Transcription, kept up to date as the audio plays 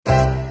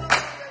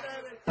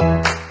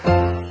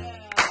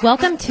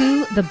Welcome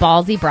to the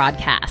Ballsy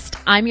Broadcast.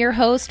 I'm your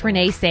host,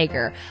 Renee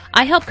Sager.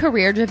 I help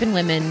career-driven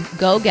women,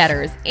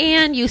 go-getters,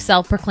 and you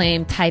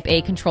self-proclaimed type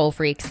A control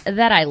freaks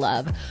that I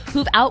love,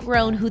 who've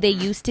outgrown who they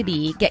used to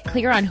be, get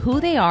clear on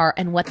who they are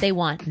and what they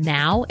want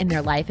now in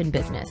their life and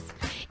business.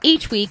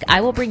 Each week,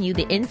 I will bring you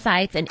the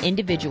insights and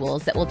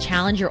individuals that will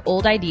challenge your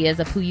old ideas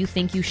of who you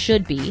think you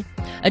should be,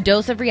 a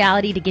dose of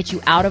reality to get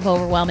you out of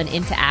overwhelm and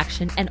into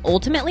action, and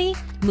ultimately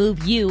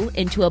move you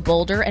into a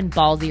bolder and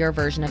ballsier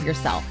version of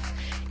yourself.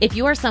 If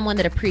you are someone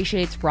that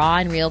appreciates raw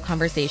and real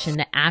conversation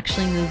that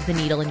actually moves the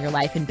needle in your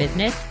life and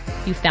business,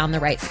 you found the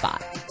right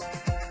spot.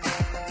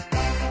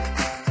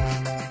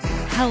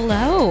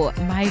 Hello,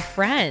 my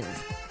friends.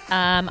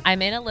 I'm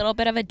in a little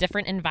bit of a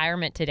different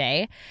environment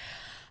today.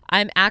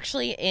 I'm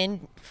actually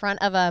in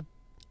front of a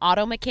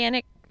auto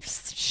mechanic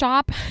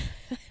shop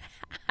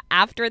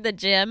after the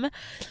gym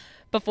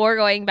before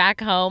going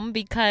back home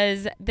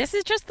because this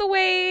is just the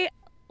way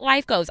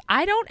life goes.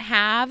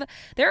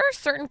 There are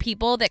certain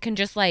people that can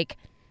just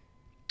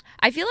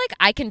I feel like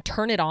I can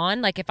turn it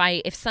on. Like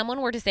if someone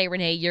were to say,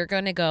 Renee, you're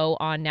going to go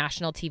on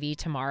national TV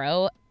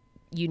tomorrow,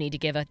 you need to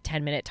give a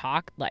 10-minute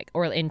talk,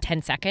 or in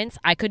 10 seconds,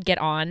 I could get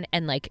on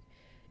and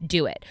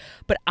do it.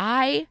 But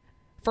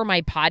for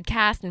my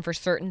podcast and for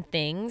certain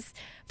things,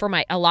 for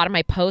a lot of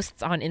my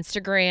posts on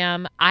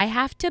Instagram, I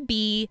have to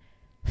be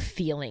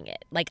feeling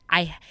it.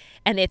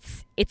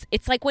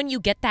 It's like when you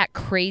get that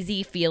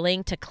crazy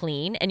feeling to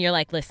clean and you're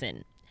like,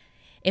 listen,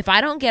 if I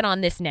don't get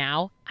on this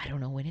now, I don't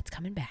know when it's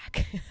coming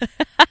back.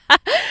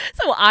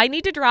 So I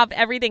need to drop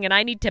everything and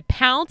I need to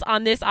pounce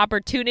on this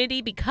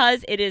opportunity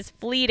because it is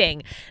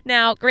fleeting.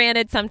 Now,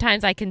 granted,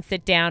 sometimes I can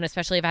sit down,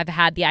 especially if I've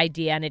had the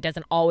idea, and it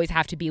doesn't always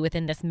have to be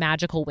within this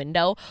magical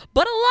window.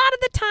 But a lot of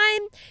the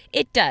time,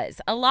 it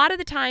does. A lot of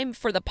the time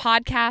for the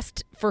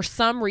podcast, for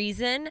some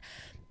reason,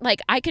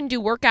 I can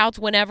do workouts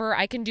whenever,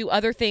 I can do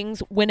other things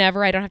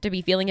whenever, I don't have to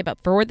be feeling it. But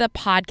for the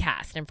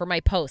podcast and for my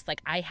posts,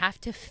 I have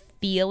to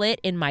feel it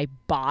in my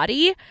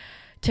body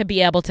to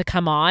be able to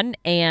come on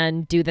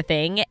and do the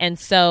thing. And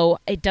so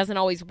it doesn't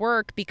always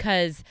work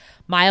because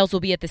Miles will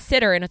be at the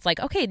sitter and it's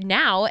okay,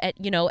 now at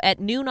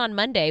noon on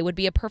Monday would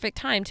be a perfect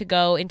time to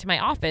go into my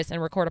office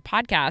and record a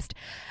podcast.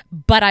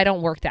 But I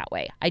don't work that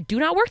way. I do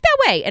not work that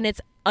way. And it's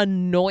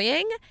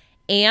annoying,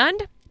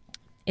 and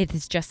it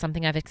is just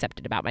something I've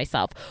accepted about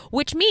myself,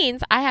 which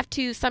means I have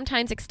to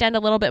sometimes extend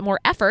a little bit more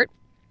effort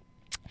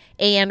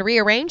and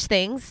rearrange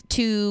things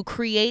to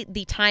create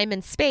the time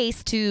and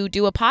space to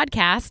do a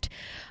podcast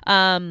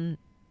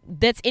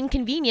that's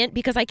inconvenient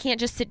because I can't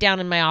just sit down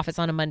in my office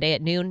on a Monday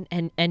at noon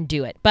and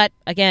do it. But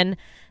again,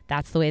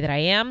 that's the way that I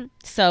am.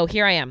 So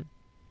here I am.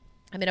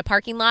 I'm in a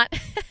parking lot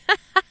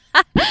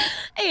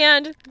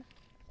and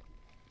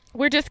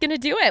we're just going to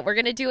do it. We're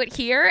going to do it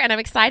here. And I'm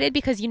excited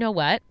because you know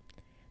what?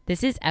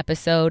 This is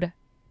episode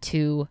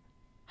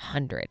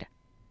 200.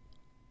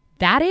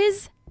 That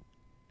is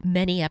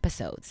many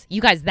episodes.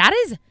 You guys, that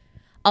is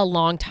a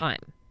long time.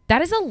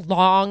 That is a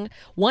long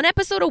one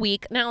episode a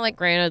week. Now,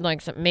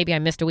 granted, maybe I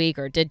missed a week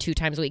or did 2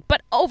 times a week,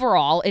 but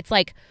overall, it's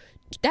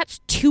that's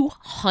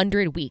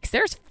 200 weeks.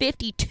 There's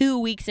 52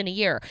 weeks in a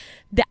year.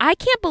 I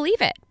can't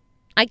believe it.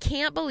 I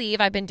can't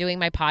believe I've been doing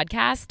my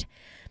podcast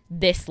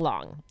this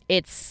long.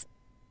 It's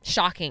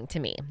shocking to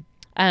me.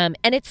 And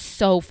it's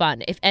so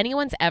fun. If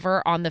anyone's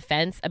ever on the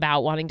fence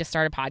about wanting to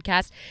start a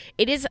podcast,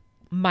 it is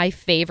my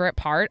favorite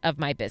part of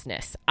my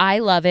business. I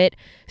love it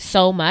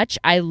so much.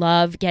 I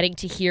love getting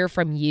to hear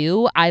from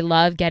you. I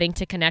love getting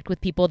to connect with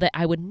people that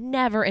I would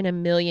never in a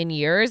million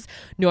years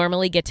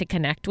normally get to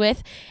connect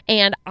with.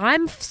 And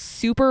I'm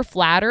super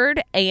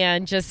flattered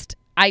and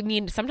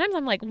sometimes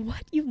I'm like,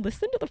 what? You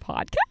listen to the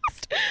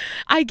podcast?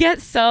 I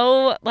get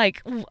so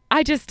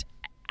I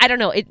don't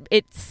know.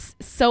 It's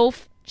so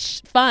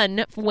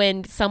fun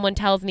when someone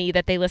tells me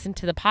that they listen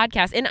to the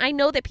podcast, and I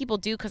know that people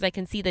do because I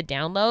can see the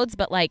downloads,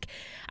 but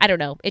I don't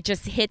know, it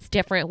just hits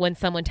different when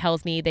someone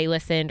tells me they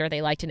listened or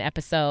they liked an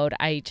episode.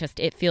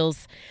 It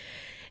feels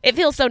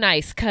so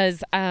nice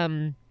because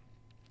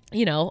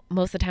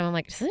most of the time I'm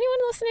like, is anyone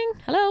listening?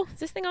 Hello, is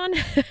this thing on?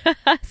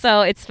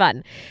 So it's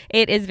fun.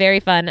 It is very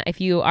fun. If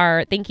you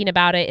are thinking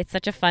about it, it's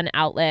such a fun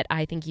outlet.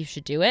 I think you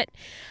should do it.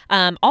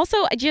 Also,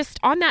 just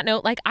on that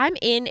note,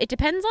 it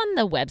depends on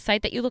the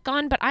website that you look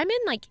on, but I'm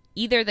in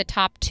either the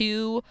top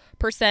 2%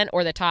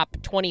 or the top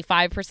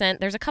 25%.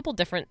 There's a couple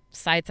different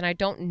sites and I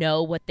don't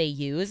know what they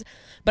use,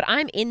 but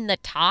I'm in the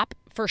top,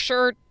 for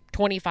sure,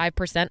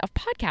 25% of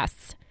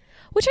podcasts,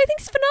 which I think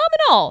is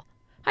phenomenal.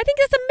 I think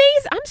that's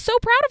amazing. I'm so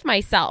proud of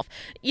myself.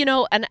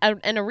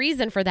 And a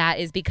reason for that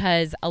is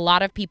because a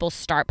lot of people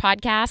start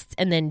podcasts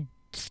and then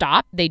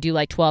stop. They do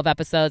 12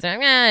 episodes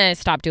and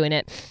stop doing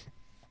it.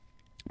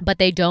 But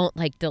they don't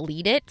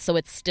delete it. So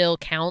it still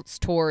counts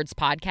towards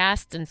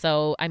podcasts. And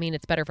so,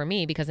 it's better for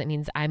me because it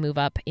means I move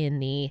up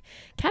in the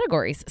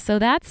categories. So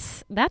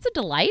that's a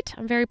delight.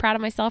 I'm very proud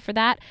of myself for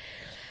that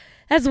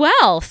as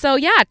well. So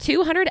yeah,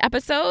 200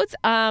 episodes.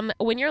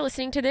 When you're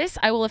listening to this,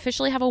 I will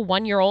officially have a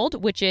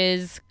 1-year-old, which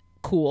is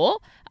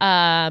cool.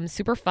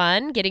 Super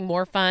fun, getting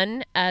more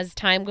fun as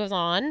time goes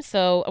on.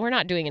 So we're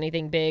not doing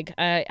anything big.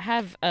 I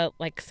have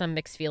like some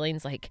mixed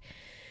feelings. Like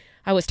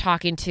I was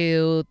talking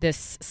to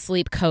this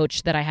sleep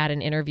coach that I had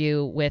an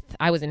interview with.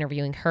 I was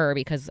interviewing her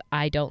because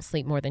I don't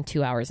sleep more than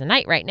 2 hours a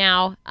night right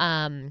now.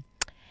 And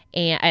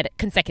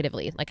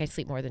consecutively, like I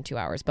sleep more than 2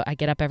 hours, but I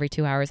get up every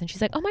 2 hours. And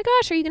she's like, "Oh my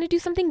gosh, are you going to do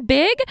something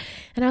big?"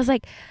 And I was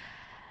like,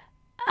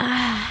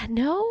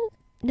 nope,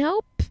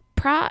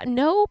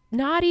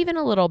 not even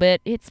a little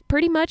bit. It's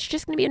pretty much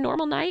just going to be a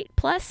normal night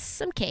plus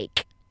some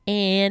cake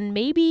and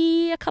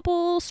maybe a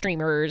couple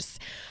streamers.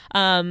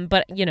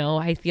 But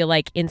I feel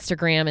like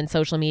Instagram and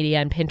social media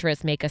and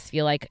Pinterest make us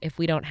feel like if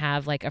we don't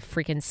have like a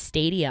freaking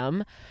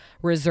stadium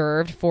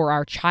reserved for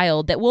our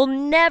child that will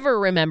never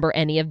remember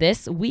any of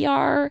this, we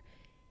are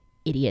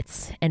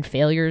idiots and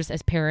failures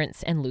as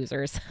parents and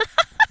losers.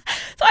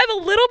 So I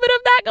have a little bit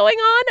of that going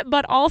on,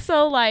 but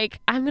also like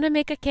I'm going to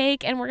make a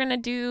cake and we're going to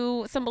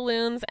do some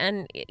balloons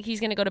and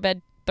he's going to go to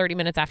bed 30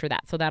 minutes after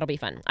that. So that'll be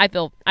fun. I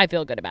feel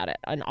good about it,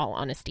 in all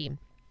honesty.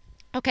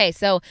 Okay,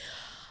 so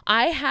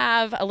I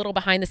have a little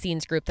behind the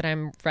scenes group that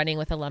I'm running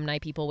with alumni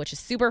people, which is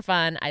super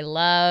fun. I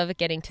love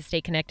getting to stay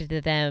connected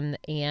to them.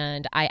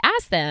 And I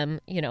asked them,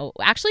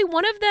 actually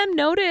one of them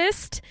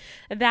noticed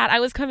that I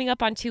was coming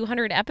up on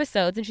 200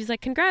 episodes and she's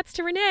like, "Congrats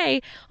to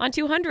Renee on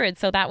 200.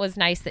 So that was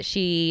nice that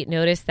she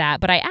noticed that.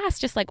 But I asked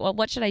just like, well,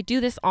 what should I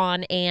do this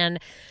on? And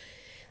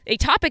a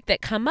topic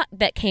that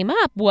came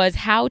up was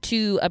how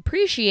to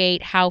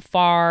appreciate how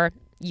far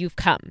you've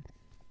come.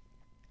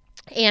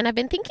 And I've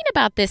been thinking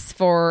about this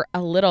for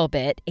a little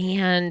bit,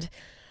 and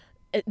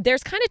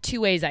there's kind of two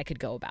ways I could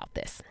go about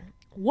this.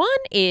 One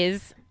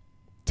is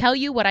tell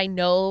you what I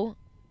know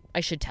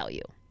I should tell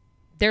you.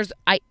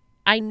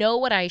 I know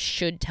what I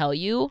should tell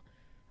you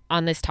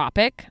on this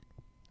topic.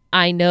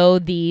 I know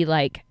the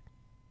like,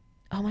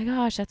 oh my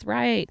gosh, that's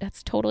right.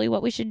 That's totally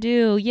what we should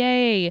do.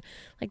 Yay.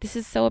 Like, this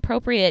is so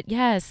appropriate.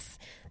 Yes.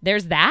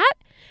 There's that.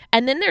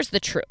 And then there's the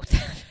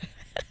truth.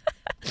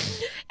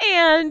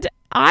 And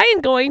I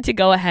am going to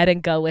go ahead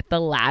and go with the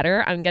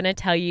latter. I'm going to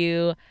tell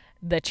you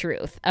the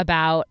truth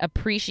about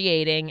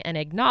appreciating and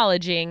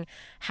acknowledging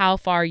how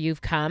far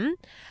you've come,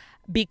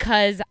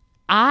 because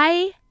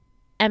I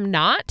am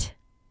not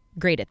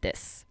great at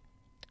this.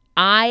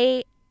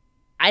 And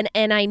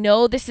I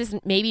know this is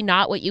maybe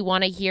not what you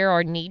want to hear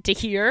or need to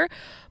hear,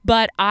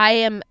 but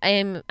I'm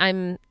going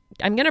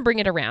to bring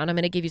it around. I'm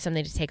going to give you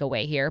something to take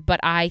away here, but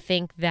I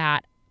think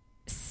that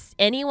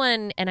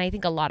anyone, and I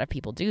think a lot of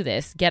people do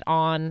this, get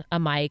on a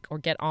mic or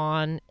get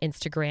on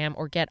Instagram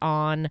or get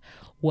on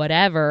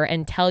whatever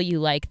and tell you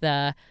like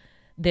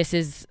this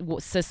is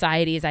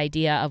society's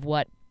idea of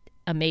what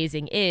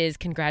amazing is,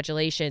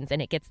 congratulations,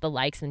 and it gets the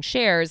likes and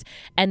shares.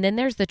 And then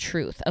there's the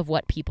truth of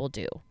what people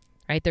do,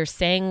 right? They're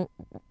saying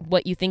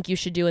what you think you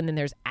should do, and then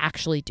there's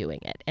actually doing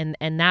it.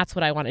 And that's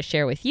what I want to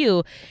share with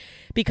you,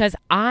 because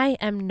I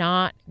am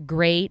not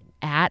great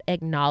at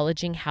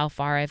acknowledging how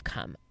far I've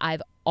come.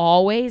 I've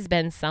always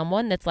been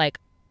someone that's like,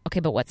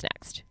 okay, but what's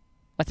next?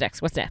 What's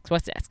next? What's next?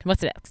 What's next?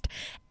 What's next?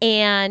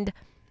 And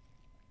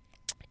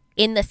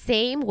in the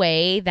same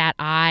way that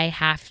I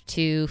have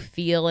to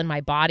feel in my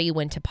body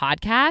when to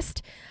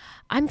podcast,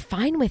 I'm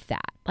fine with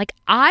that. Like,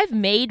 I've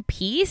made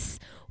peace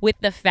with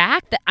the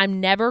fact that I'm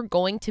never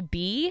going to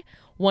be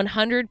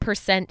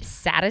 100%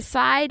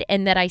 satisfied,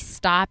 and that I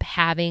stop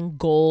having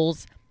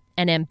goals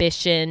and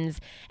ambitions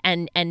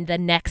and the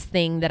next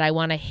thing that I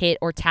want to hit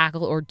or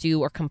tackle or do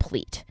or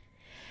complete.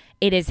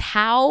 It is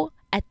how,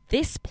 at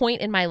this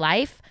point in my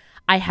life,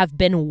 I have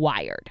been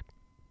wired.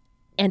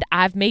 And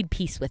I've made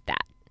peace with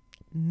that.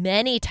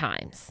 Many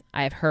times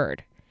I have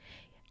heard,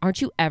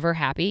 aren't you ever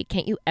happy?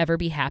 Can't you ever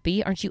be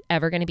happy? Aren't you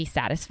ever going to be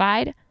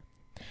satisfied?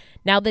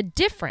 Now, the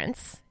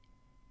difference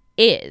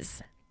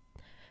is,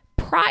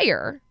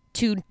 prior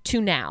to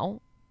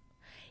now,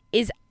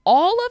 is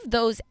all of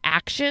those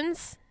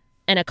actions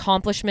and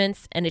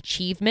accomplishments and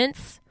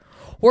achievements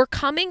were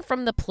coming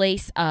from the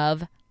place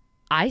of,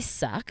 I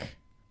suck.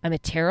 I'm a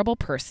terrible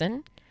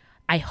person.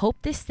 I hope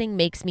this thing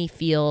makes me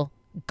feel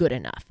good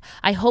enough.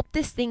 I hope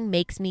this thing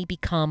makes me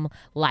become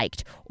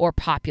liked or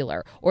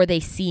popular, or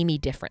they see me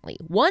differently.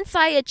 Once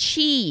I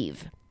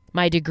achieve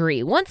my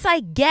degree, once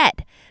I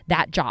get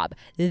that job,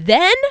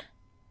 then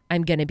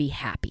I'm going to be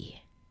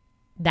happy.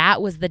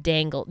 That was the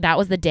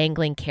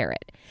dangling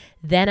carrot.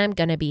 Then I'm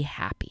going to be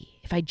happy.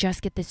 If I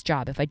just get this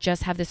job, if I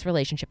just have this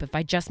relationship, if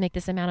I just make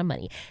this amount of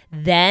money,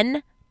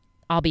 then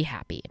I'll be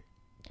happy.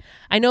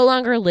 I no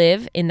longer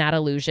live in that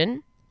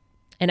illusion,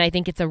 and I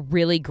think it's a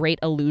really great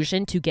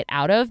illusion to get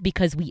out of,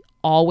 because we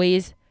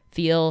always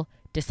feel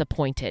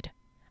disappointed.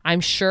 I'm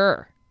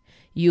sure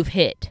you've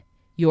hit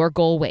your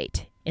goal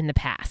weight in the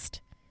past.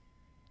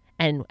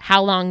 And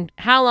how long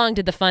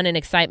did the fun and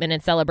excitement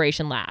and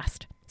celebration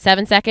last?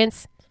 7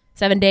 seconds?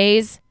 7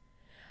 days?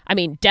 I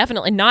mean,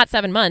 definitely not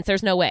 7 months.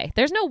 There's no way.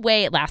 There's no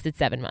way it lasted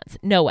 7 months.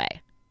 No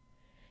way.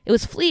 It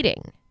was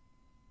fleeting,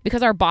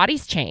 because our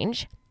bodies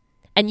change,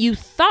 and you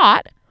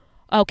thought,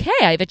 okay,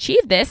 I've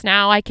achieved this.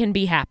 Now I can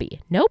be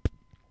happy. Nope.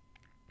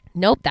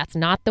 Nope, that's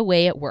not the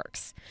way it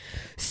works.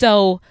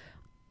 So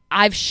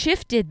I've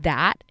shifted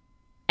that,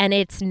 and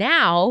it's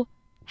now,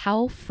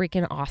 how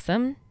freaking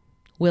awesome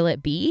will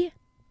it be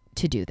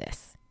to do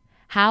this?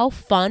 How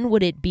fun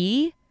would it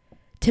be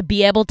to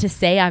be able to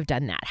say I've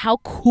done that? How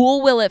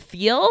cool will it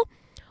feel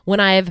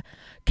when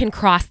can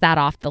cross that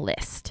off the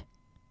list?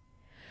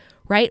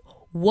 Right?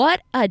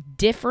 What a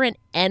different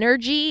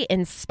energy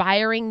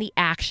inspiring the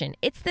action.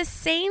 It's the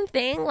same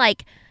thing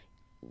like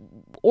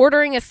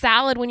ordering a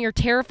salad when you're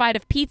terrified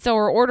of pizza,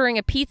 or ordering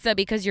a pizza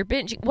because you're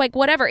binging, like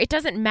whatever. It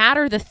doesn't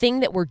matter the thing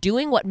that we're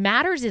doing. What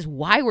matters is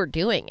why we're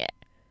doing it.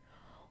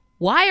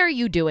 Why are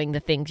you doing the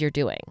things you're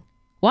doing?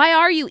 Why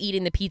are you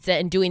eating the pizza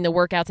and doing the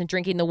workouts and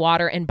drinking the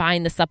water and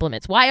buying the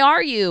supplements? Why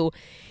are you,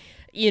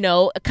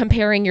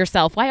 comparing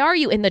yourself? Why are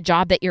you in the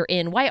job that you're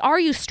in? Why are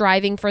you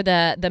striving for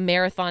the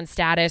marathon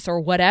status or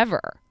whatever?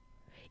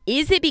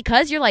 Is it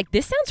because you're like,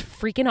 this sounds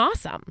freaking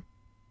awesome?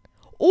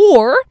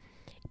 Or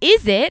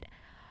is it,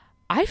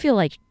 I feel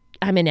like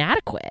I'm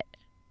inadequate.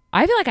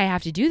 I feel like I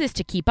have to do this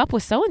to keep up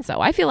with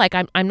so-and-so. I feel like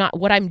I'm not,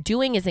 what I'm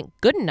doing isn't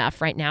good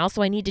enough right now,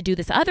 so I need to do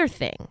this other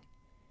thing.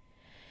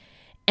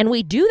 And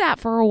we do that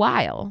for a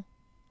while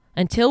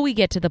until we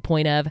get to the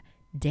point of,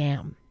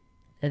 damn,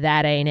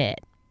 that ain't it.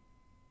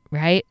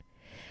 Right?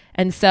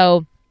 And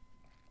so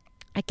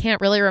I can't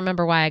really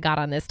remember why I got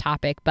on this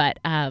topic, but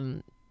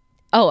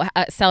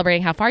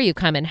celebrating how far you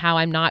come and how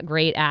I'm not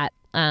great at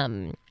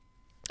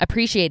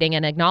appreciating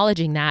and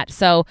acknowledging that.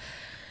 So,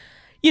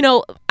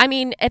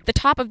 at the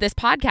top of this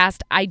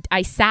podcast,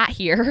 I sat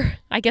here,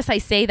 I guess I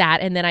say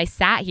that, and then I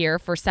sat here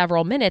for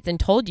several minutes and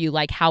told you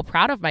like how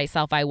proud of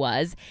myself I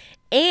was.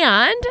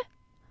 And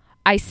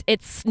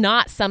it's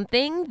not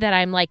something that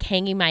I'm like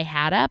hanging my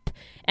hat up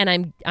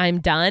and I'm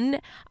done.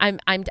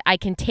 I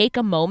can take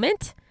a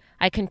moment.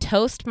 I can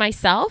toast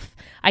myself.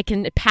 I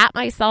can pat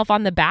myself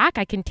on the back.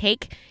 I can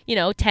take,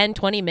 10,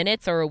 20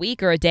 minutes or a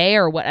week or a day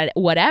or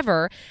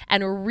whatever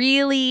and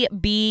really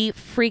be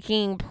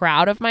freaking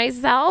proud of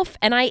myself.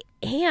 And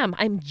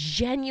I'm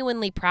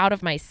genuinely proud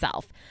of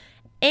myself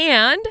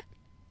and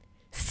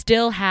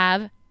still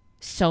have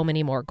so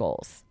many more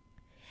goals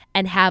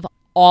and have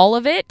all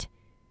of it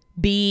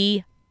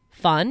be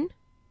fun,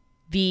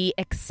 be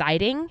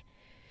exciting,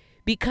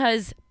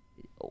 because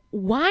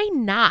why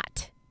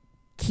not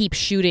keep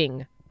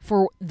shooting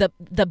for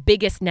the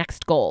biggest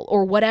next goal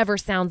or whatever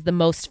sounds the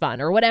most fun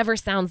or whatever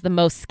sounds the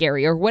most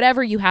scary or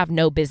whatever you have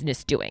no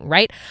business doing,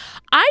 right?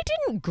 I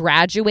didn't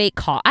graduate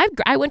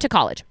I went to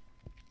college.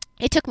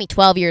 It took me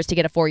 12 years to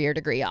get a 4-year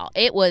degree, y'all.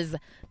 It was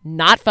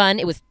not fun.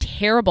 It was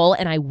terrible,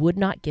 and I would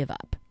not give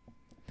up.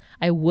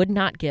 I would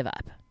not give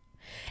up.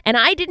 And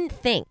I didn't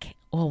think,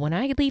 when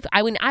I leave,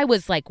 I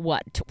was like,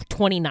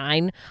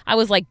 29. I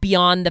was like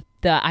beyond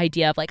the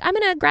idea of like, I'm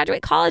going to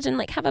graduate college and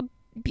like have a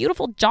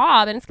beautiful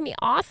job and it's going to be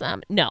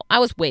awesome. No, I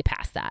was way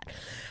past that.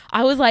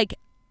 I was like,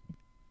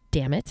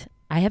 damn it.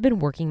 I have been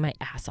working my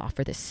ass off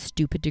for this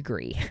stupid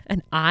degree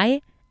and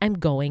I am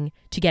going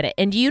to get it.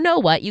 And do you know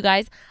what, you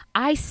guys?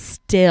 I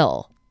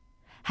still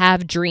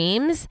have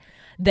dreams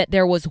that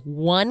there was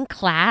one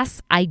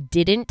class I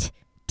didn't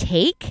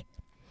take,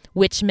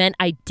 which meant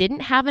I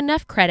didn't have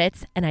enough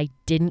credits and I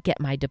didn't get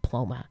my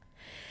diploma.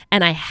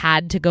 And I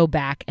had to go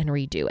back and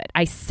redo it.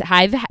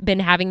 I've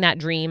been having that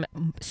dream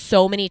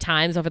so many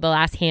times over the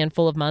last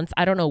handful of months.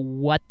 I don't know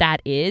what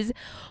that is,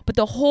 but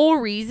the whole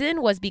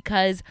reason was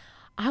because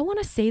I want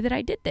to say that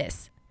I did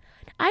this.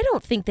 I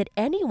don't think that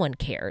anyone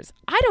cares.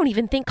 I don't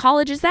even think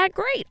college is that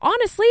great.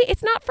 Honestly,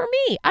 it's not for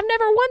me. I've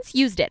never once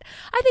used it.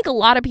 I think a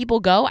lot of people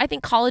go. I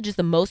think college is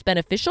the most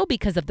beneficial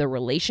because of the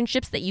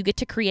relationships that you get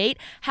to create.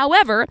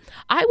 However,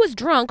 I was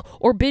drunk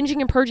or binging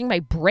and purging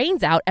my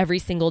brains out every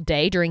single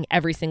day during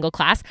every single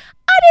class.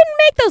 I didn't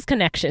make those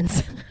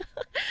connections.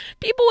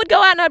 People would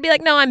go out and I'd be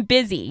like, no, I'm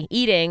busy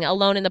eating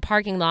alone in the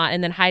parking lot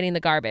and then hiding the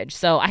garbage.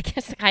 So I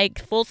guess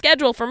full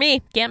schedule for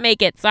me. Can't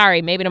make it.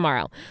 Sorry, maybe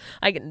tomorrow.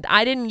 I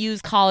didn't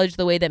use college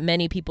the way that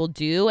many people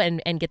do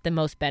and get the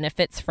most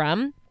benefits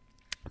from.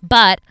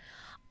 But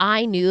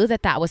I knew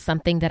that was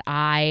something that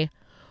I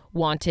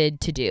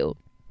wanted to do.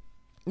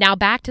 Now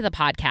back to the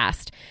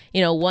podcast.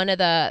 One of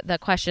the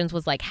questions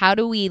was like, how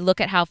do we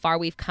look at how far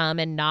we've come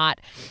and not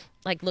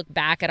like look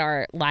back at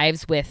our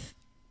lives with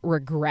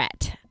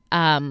regret?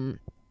 I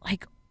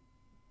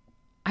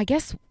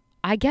guess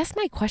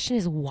my question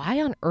is, why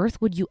on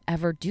earth would you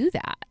ever do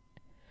that?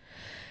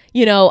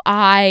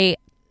 My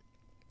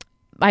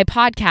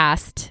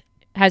podcast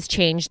has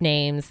changed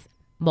names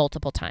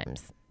multiple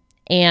times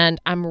and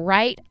I'm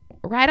right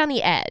on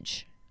the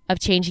edge of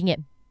changing it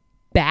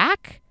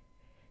back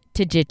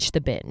to Ditch the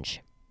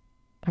Binge.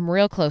 I'm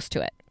real close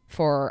to it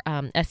for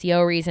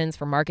SEO reasons,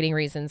 for marketing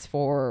reasons,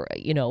 for,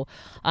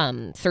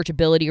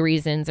 searchability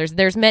reasons.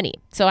 There's many.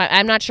 So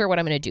I'm not sure what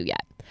I'm going to do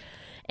yet.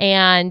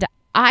 And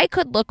I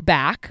could look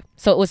back.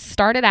 So it was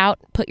started out,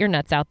 put your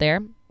nuts out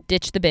there,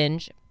 Ditch the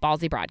Binge,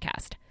 Ballsy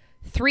Broadcast.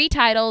 3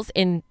 titles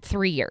in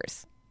 3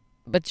 years,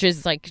 which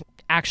is like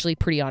actually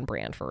pretty on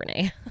brand for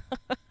Renee.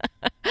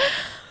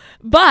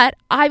 But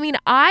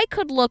I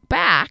could look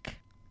back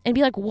and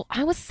be like, well,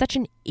 I was such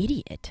an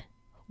idiot.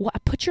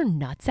 What, put your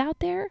nuts out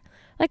there?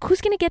 Like,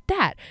 who's going to get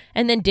that?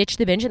 And then ditch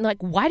the binge and like,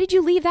 why did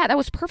you leave that? That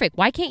was perfect.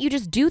 Why can't you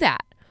just do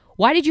that?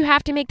 Why did you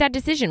have to make that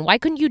decision? Why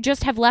couldn't you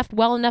just have left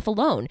well enough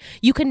alone?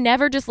 You can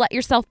never just let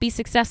yourself be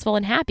successful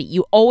and happy.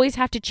 You always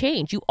have to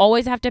change. You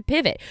always have to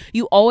pivot.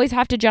 You always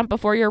have to jump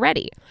before you're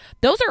ready.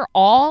 Those are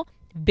all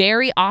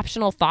very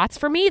optional thoughts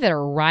for me that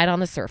are right on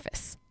the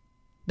surface.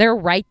 They're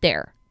right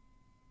there.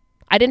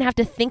 I didn't have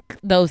to think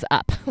those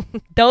up.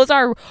 Those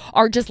are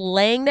just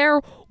laying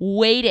there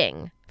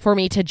waiting for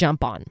me to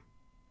jump on.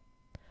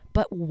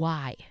 But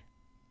why?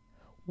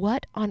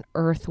 What on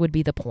earth would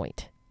be the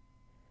point?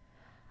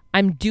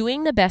 I'm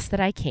doing the best that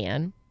I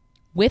can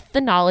with the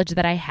knowledge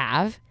that I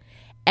have.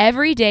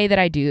 Every day that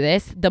I do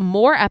this, the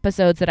more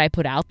episodes that I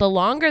put out, the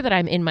longer that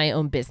I'm in my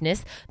own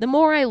business, the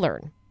more I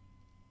learn.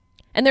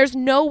 And there's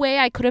no way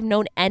I could have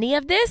known any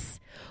of this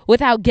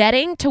without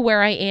getting to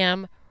where I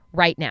am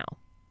right now.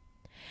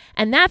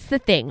 And that's the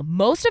thing.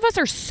 Most of us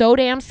are so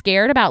damn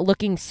scared about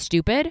looking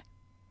stupid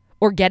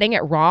or getting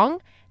it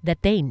wrong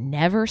that they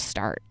never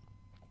start.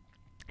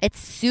 It's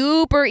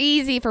super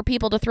easy for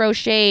people to throw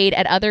shade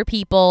at other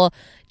people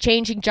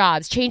changing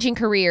jobs, changing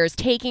careers,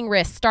 taking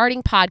risks,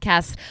 starting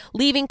podcasts,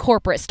 leaving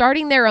corporate,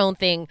 starting their own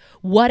thing,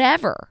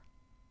 whatever.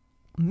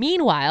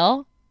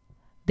 Meanwhile,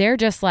 they're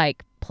just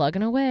like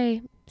plugging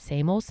away,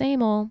 same old,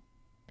 same old.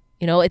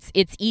 You know, it's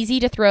easy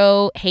to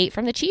throw hate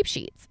from the cheap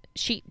sheets.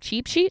 Cheap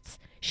sheets?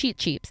 Sheet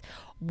cheaps.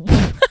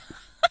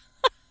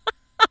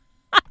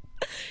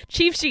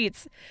 Cheap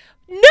sheets.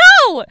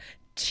 No!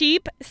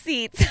 Cheap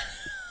seats.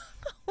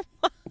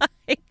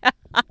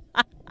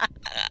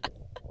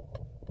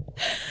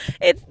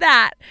 It's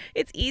that.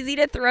 It's easy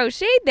to throw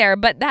shade there,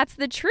 but that's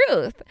the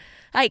truth.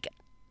 Like,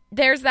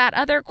 there's that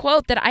other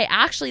quote that I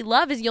actually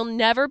love is you'll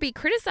never be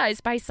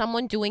criticized by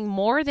someone doing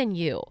more than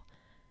you.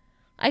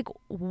 Like,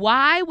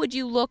 why would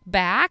you look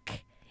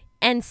back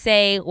and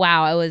say,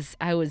 wow,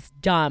 I was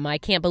dumb. I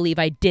can't believe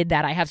I did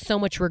that. I have so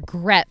much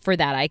regret for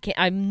that.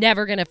 I'm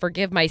never going to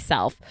forgive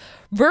myself.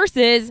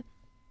 Versus,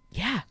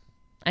 yeah,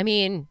 I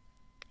mean,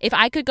 if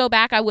I could go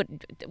back, I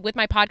would, with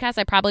my podcast,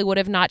 I probably would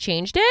have not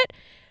changed it.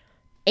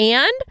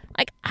 And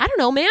like, I don't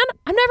know, man,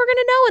 I'm never going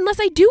to know unless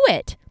I do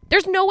it.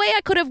 There's no way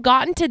I could have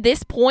gotten to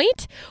this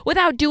point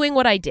without doing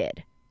what I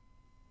did.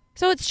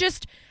 So it's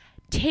just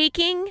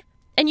taking,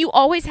 and you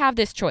always have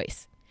this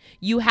choice.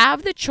 You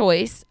have the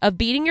choice of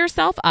beating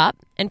yourself up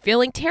and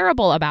feeling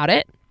terrible about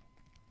it,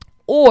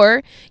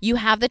 or you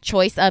have the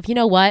choice of, you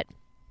know what?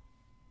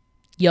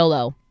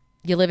 YOLO.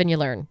 You live and you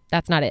learn.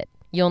 That's not it.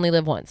 You only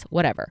live once.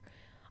 Whatever.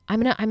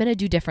 I'm going to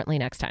do differently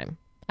next time.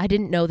 I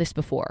didn't know this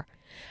before.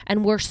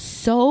 And we're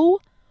so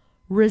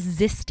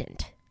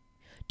resistant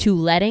to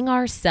letting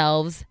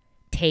ourselves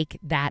take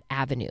that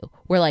avenue.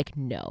 We're like,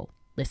 no,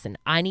 listen,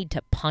 I need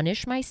to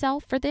punish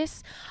myself for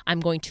this. I'm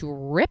going to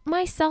rip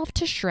myself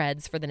to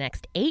shreds for the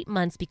next 8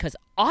 months because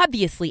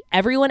obviously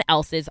everyone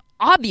else is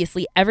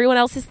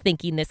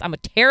thinking this. I'm a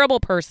terrible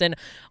person.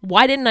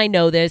 Why didn't I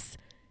know this?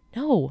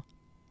 No,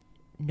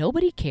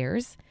 nobody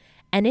cares.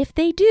 And if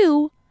they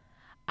do,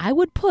 I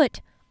would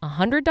put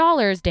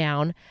 $100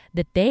 down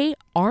that they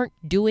aren't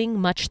doing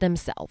much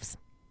themselves.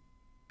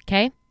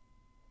 Okay?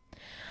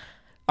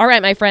 All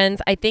right, my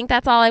friends, I think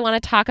that's all I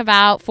want to talk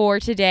about for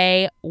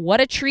today.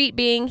 What a treat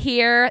being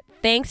here.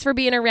 Thanks for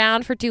being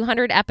around for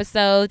 200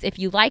 episodes. If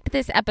you liked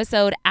this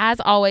episode, as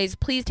always,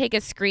 please take a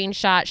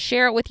screenshot,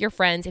 share it with your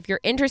friends. If you're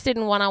interested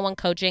in one-on-one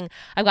coaching,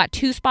 I've got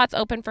 2 spots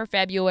open for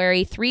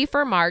February, 3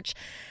 for March.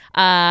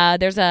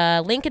 There's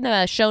a link in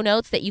the show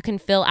notes that you can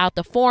fill out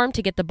the form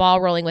to get the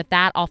ball rolling with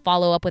that. I'll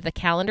follow up with a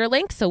calendar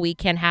link so we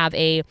can have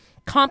a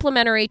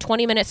complimentary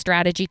 20-minute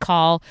strategy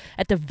call.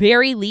 At the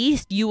very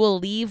least, you will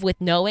leave with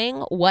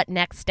knowing what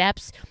next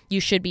steps you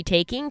should be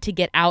taking to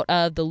get out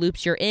of the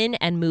loops you're in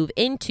and move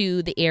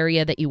into the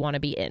area that you want to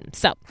be in.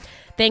 So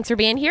thanks for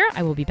being here.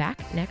 I will be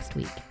back next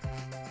week.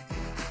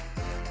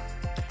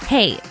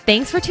 Hey,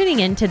 thanks for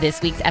tuning in to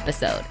this week's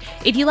episode.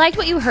 If you liked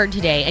what you heard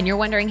today and you're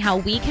wondering how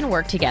we can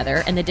work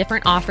together and the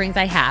different offerings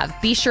I have,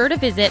 be sure to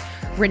visit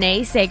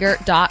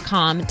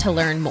reneesagert.com to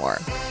learn more.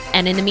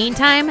 And in the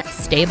meantime,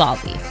 stay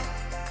ballsy.